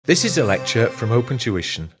This is a lecture from Open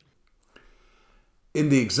Tuition. In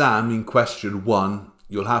the exam, in question 1,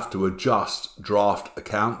 you'll have to adjust draft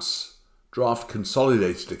accounts, draft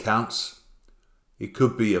consolidated accounts. It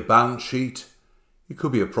could be a balance sheet, it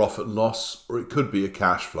could be a profit and loss, or it could be a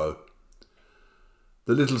cash flow.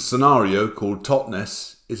 The little scenario called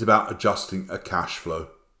Totnes is about adjusting a cash flow.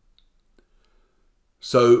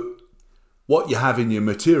 So what you have in your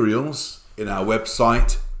materials in our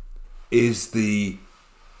website is the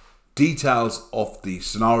details of the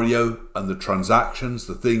scenario and the transactions,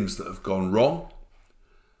 the things that have gone wrong,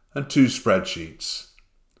 and 2 spreadsheets.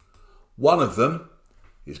 One of them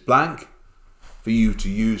is blank for you to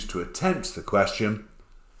use to attempt the question,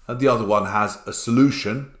 and the other one has a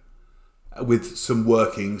solution with some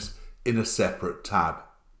workings in a separate tab.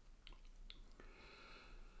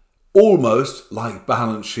 Almost like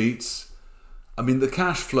balance sheets, the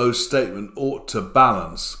cash flow statement ought to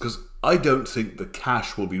balance, because I don't think the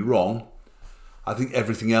cash will be wrong. I think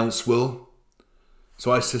everything else will.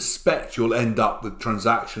 So I suspect you'll end up with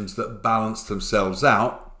transactions that balance themselves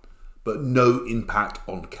out, but no impact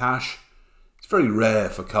on cash. It's very rare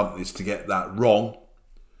for companies to get that wrong.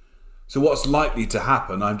 So what's likely to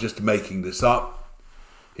happen, I'm just making this up,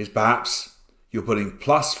 is perhaps you're putting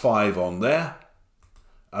 +5 on there,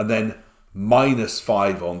 and then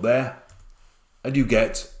 -5 on there, and you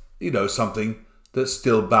get, something that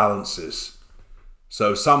still balances.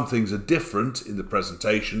 So some things are different in the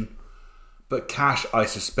presentation, but cash, I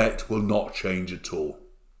suspect, will not change at all.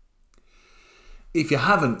 If you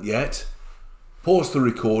haven't yet, pause the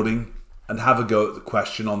recording and have a go at the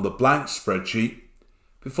question on the blank spreadsheet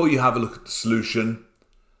before you have a look at the solution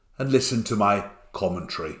and listen to my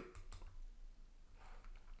commentary.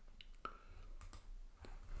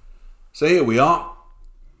 So here we are,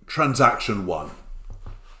 transaction 1.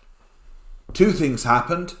 2 things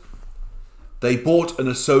happened. They bought an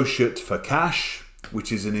associate for cash,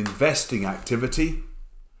 which is an investing activity.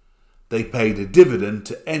 They paid a dividend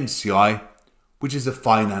to NCI, which is a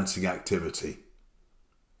financing activity.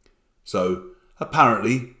 So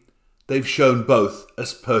apparently they've shown both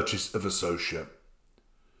as purchase of associate.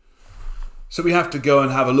 So we have to go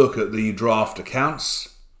and have a look at the draft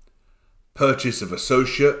accounts. Purchase of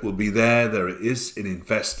associate will be there it is in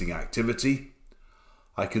investing activity.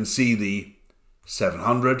 I can see the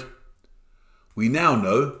 700. We now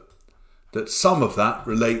know that some of that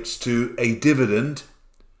relates to a dividend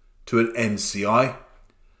to an NCI.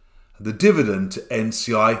 The dividend to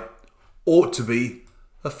NCI ought to be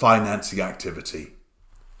a financing activity.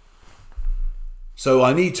 So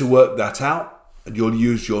I need to work that out, and you'll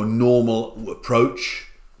use your normal approach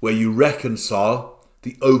where you reconcile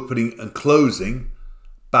the opening and closing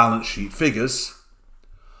balance sheet figures.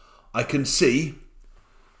 I can see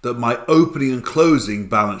that my opening and closing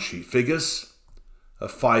balance sheet figures are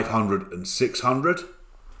 500 and 600.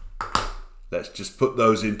 Let's just put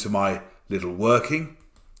those into my little working.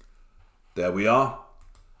 There we are,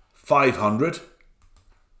 500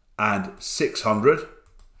 and 600.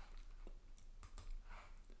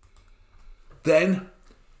 Then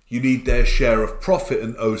you need their share of profit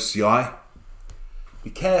and OCI. Be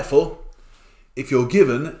careful, if you're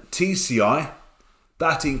given TCI,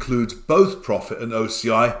 that includes both profit and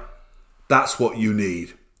OCI, that's what you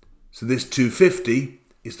need. So this 250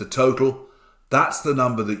 is the total, that's the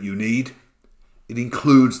number that you need. It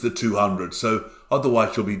includes the 200, so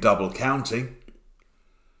otherwise you'll be double counting.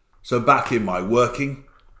 So back in my working,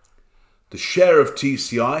 the share of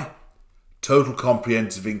TCI, total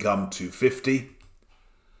comprehensive income 250.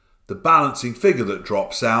 The balancing figure that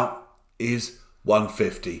drops out is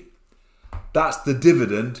 150. That's the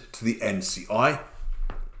dividend to the NCI.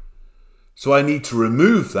 So I need to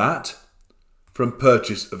remove that from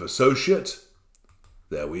purchase of associate.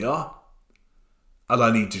 There we are. And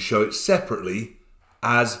I need to show it separately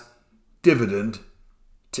as dividend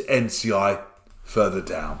to NCI further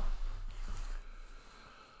down.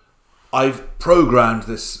 I've programmed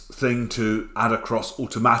this thing to add across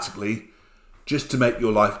automatically just to make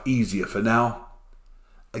your life easier for now.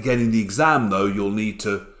 Again, in the exam though, you'll need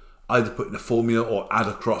to either put in a formula or add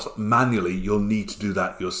across manually. You'll need to do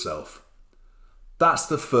that yourself. That's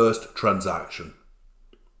the first transaction.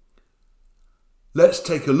 Let's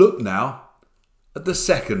take a look now at the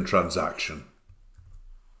second transaction.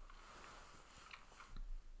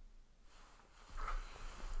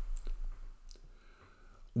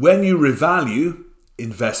 When you revalue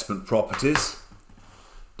investment properties,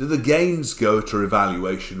 do the gains go to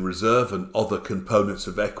revaluation reserve and other components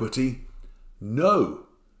of equity? No,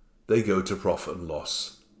 they go to profit and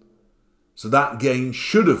loss. So that gain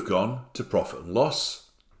should have gone to profit and loss.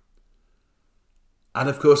 And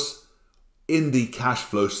of course, in the cash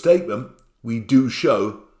flow statement, we do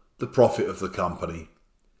show the profit of the company.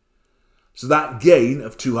 So that gain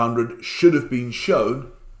of 200 should have been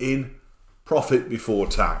shown in profit before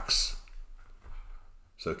tax.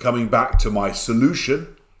 So coming back to my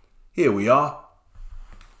solution, here we are.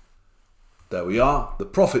 There we are, the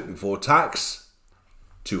profit before tax,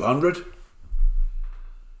 200.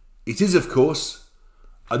 It is, of course,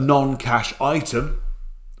 a non-cash item.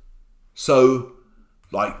 So,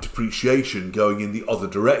 like depreciation going in the other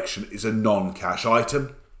direction is a non-cash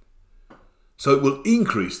item. So it will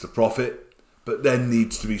increase the profit, but then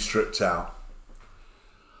needs to be stripped out.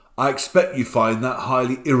 I expect you find that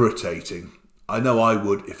highly irritating. I know I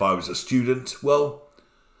would if I was a student. Well,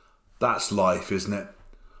 that's life, isn't it?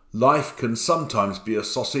 Life can sometimes be a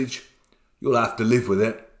sausage. You'll have to live with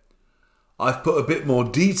it. I've put a bit more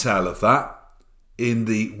detail of that in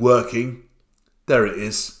the working. There it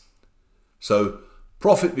is. So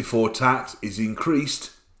profit before tax is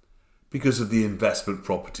increased because of the investment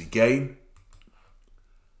property gain.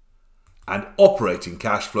 And operating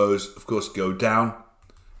cash flows, of course, go down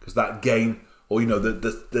because that gain, or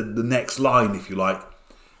the next line, if you like,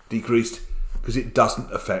 decreased because it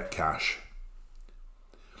doesn't affect cash.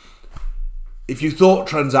 If you thought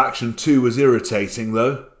transaction 2 was irritating,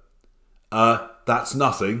 though, that's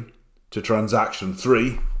nothing to transaction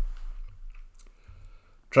 3.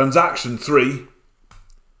 Transaction 3,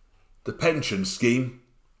 the pension scheme.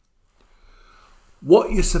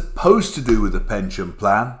 What you're supposed to do with a pension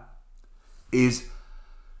plan is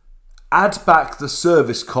add back the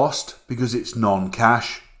service cost because it's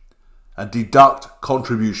non-cash and deduct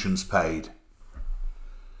contributions paid.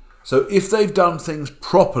 So if they've done things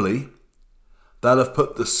properly, they'll have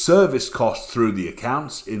put the service cost through the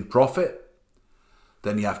accounts in profit.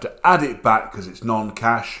 Then you have to add it back because it's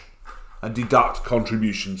non-cash and deduct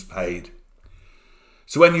contributions paid.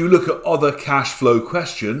 So when you look at other cash flow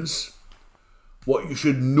questions, what you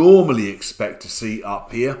should normally expect to see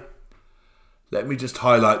up here, let me just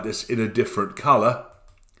highlight this in a different colour.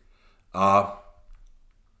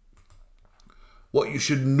 What you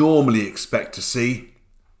should normally expect to see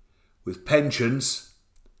with pensions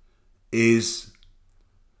is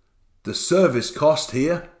the service cost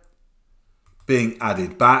here being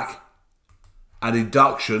added back and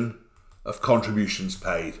deduction of contributions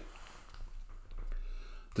paid.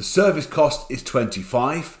 The service cost is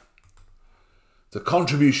 25. The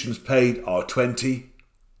contributions paid are 20.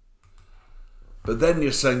 But then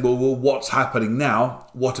you're saying, well, what's happening now?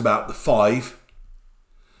 What about the 5?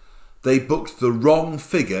 They booked the wrong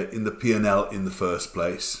figure in the P&L in the first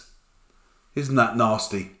place. Isn't that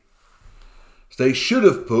nasty? They should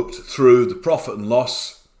have booked through the profit and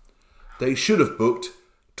loss. They should have booked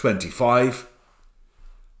 25.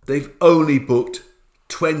 They've only booked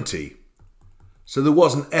 20. So there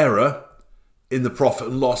was an error in the profit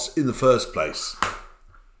and loss in the first place.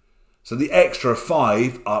 So the extra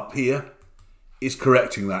 5 up here is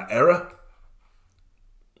correcting that error.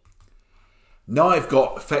 Now I've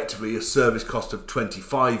got effectively a service cost of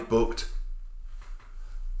 25 booked.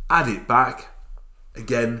 Add it back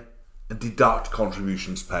again and deduct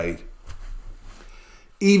contributions paid.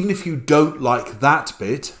 Even if you don't like that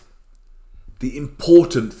bit, the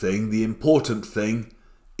important thing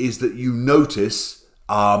is that you notice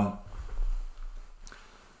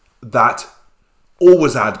that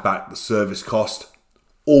always add back the service cost,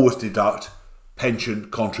 always deduct pension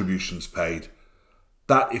contributions paid.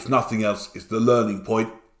 That, if nothing else, is the learning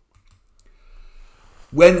point.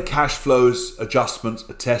 When cash flows adjustments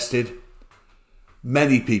are tested,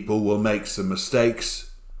 many people will make some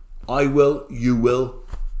mistakes. I will, you will.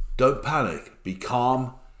 Don't panic. Be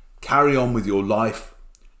calm. Carry on with your life.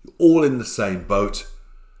 You're all in the same boat.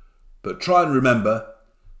 But try and remember,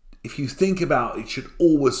 if you think about it, should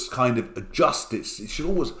always kind of adjust it should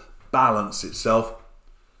always balance itself.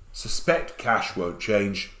 Suspect cash won't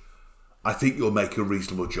change. I think you'll make a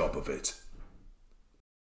reasonable job of it.